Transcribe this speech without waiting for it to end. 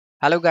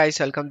Hello guys,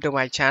 welcome to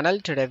my channel.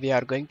 Today we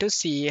are going to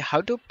see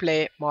how to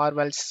play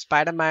Marvel's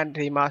Spider-Man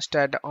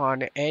Remastered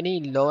on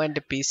any low-end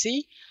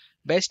PC.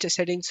 Best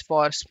settings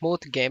for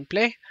smooth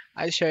gameplay.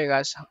 I'll show you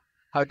guys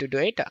how to do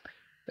it.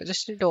 You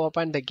just need to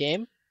open the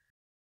game,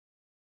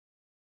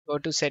 go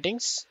to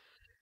settings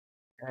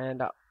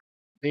and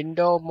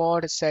window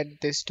mode set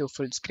this to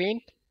full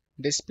screen.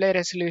 Display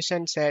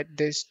resolution set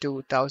this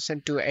to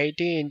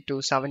 1280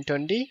 into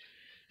 720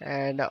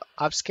 and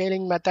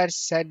upscaling method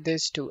set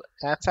this to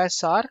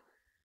FSR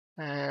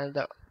and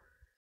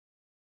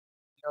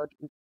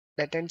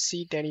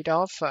latency turn it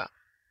off,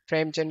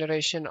 frame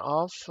generation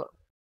off,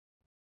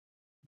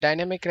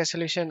 dynamic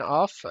resolution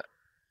off,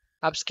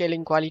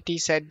 upscaling quality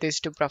set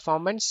this to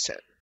performance,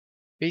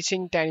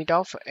 pacing turn it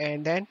off,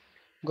 and then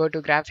go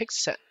to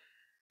graphics.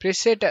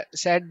 Preset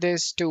set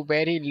this to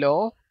very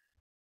low,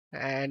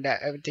 and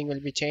everything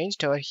will be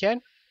changed over here.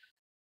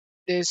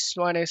 This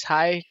one is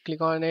high, click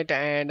on it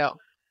and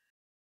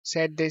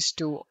set this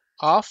to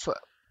off.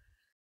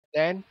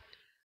 Then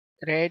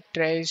ray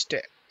traced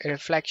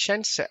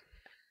reflections,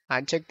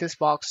 uncheck this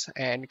box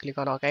and click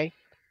on OK,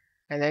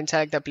 and then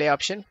select the play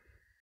option.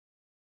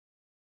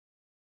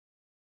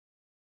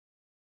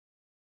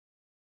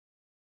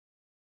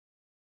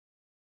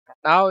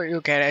 Now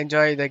you can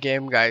enjoy the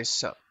game,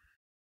 guys,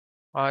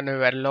 on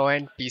your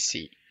low-end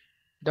PC.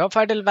 Don't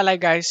forget to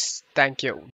like, guys. Thank you.